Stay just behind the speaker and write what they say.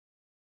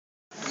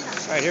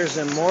Alright, here's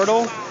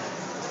Immortal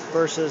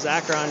versus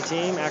Akron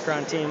team.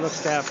 Akron team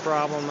looks to have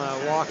problem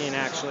walking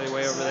actually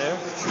way over there.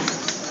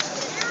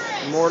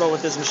 Immortal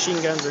with his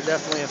machine guns are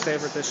definitely a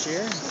favorite this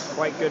year.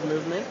 Quite good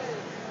movement.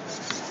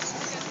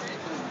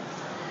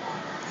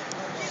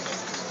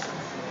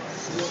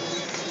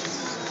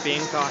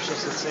 Being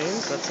cautious, it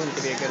seems. That seems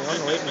to be a good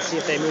one. Wait and see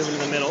if they move into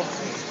the middle.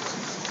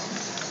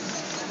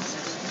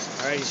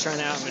 Alright, he's trying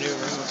to outmaneuver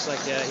him. Looks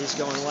like he's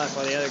going left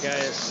while the other guy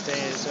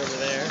stays over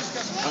there.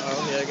 Uh-oh,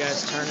 the other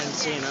guy's turning and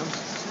seeing him.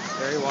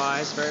 Very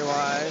wise, very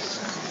wise.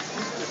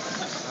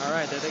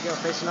 Alright, there they go,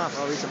 facing off.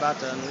 Oh, he's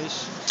about to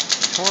unleash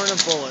a torrent of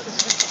bullets.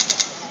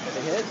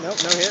 They hit? Nope,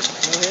 no hit.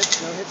 No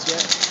hits. No hits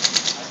yet.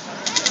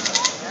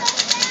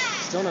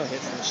 Still no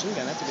hits. The machine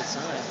gun, that's a good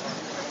sign.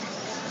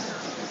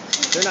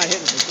 They're not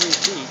hitting from 3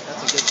 feet.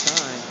 That's a good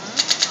sign.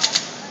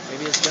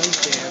 Maybe his gun's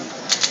jammed.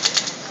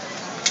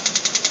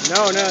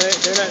 No,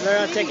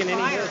 they're not taking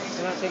any hits.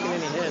 They're not taking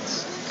any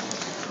hits.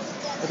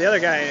 But the other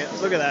guy,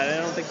 look at that. I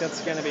don't think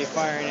that's going to be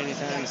firing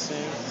anytime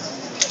soon.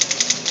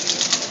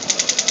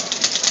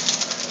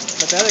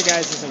 But the other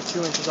guy's isn't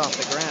 2 inches off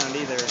the ground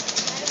either.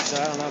 So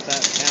I don't know if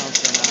that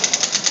counts or not.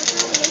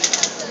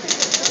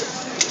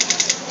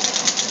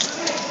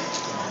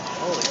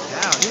 Holy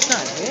cow, he's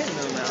not hitting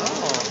them at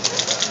all.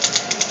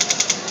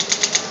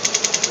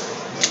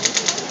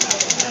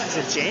 Is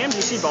it jammed? Do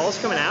you see balls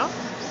coming out?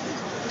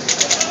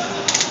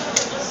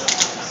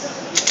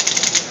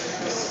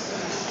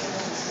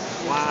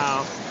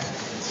 Wow,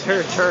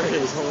 their turret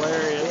is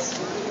hilarious.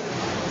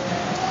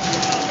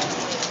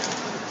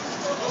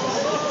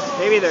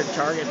 Maybe their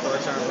target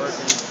ports aren't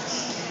working.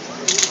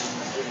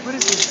 What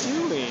is he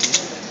doing?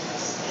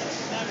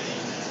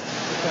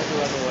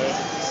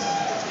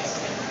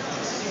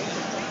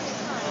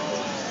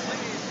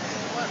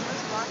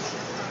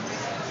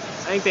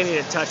 I think they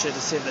need to touch it to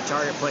see if the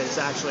target plate is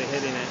actually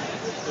hitting it.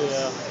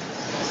 Yeah.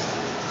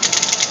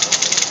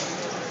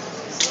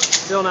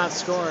 Still not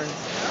scoring.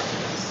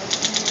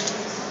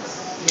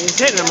 He's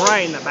hitting them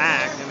right in the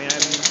back. I mean, I'm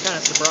kind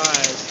of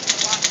surprised.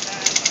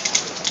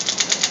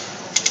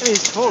 I mean,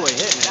 he's totally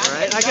hitting it,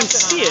 right? I can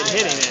see it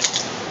hitting it.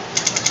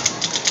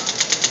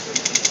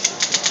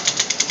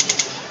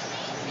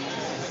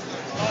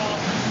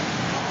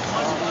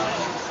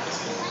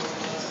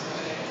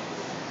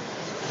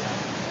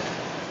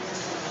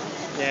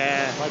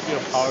 Yeah. Might be a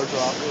power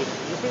drop.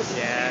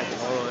 Yeah,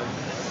 totally.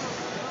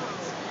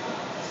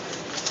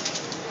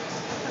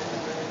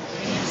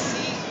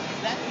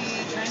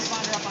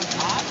 Transponder up on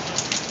top.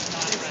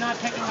 It's not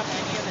picking up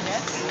any of the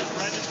hits.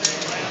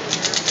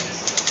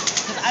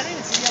 Because I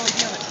didn't see the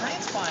LED on the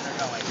transponder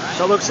going, right?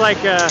 So it looks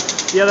like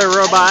the other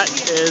robot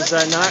is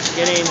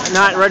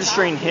not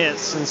registering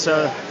hits, and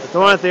so the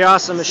one with the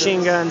awesome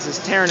machine guns is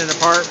tearing it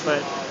apart.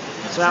 But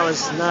so that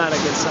was not a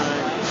good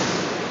sign.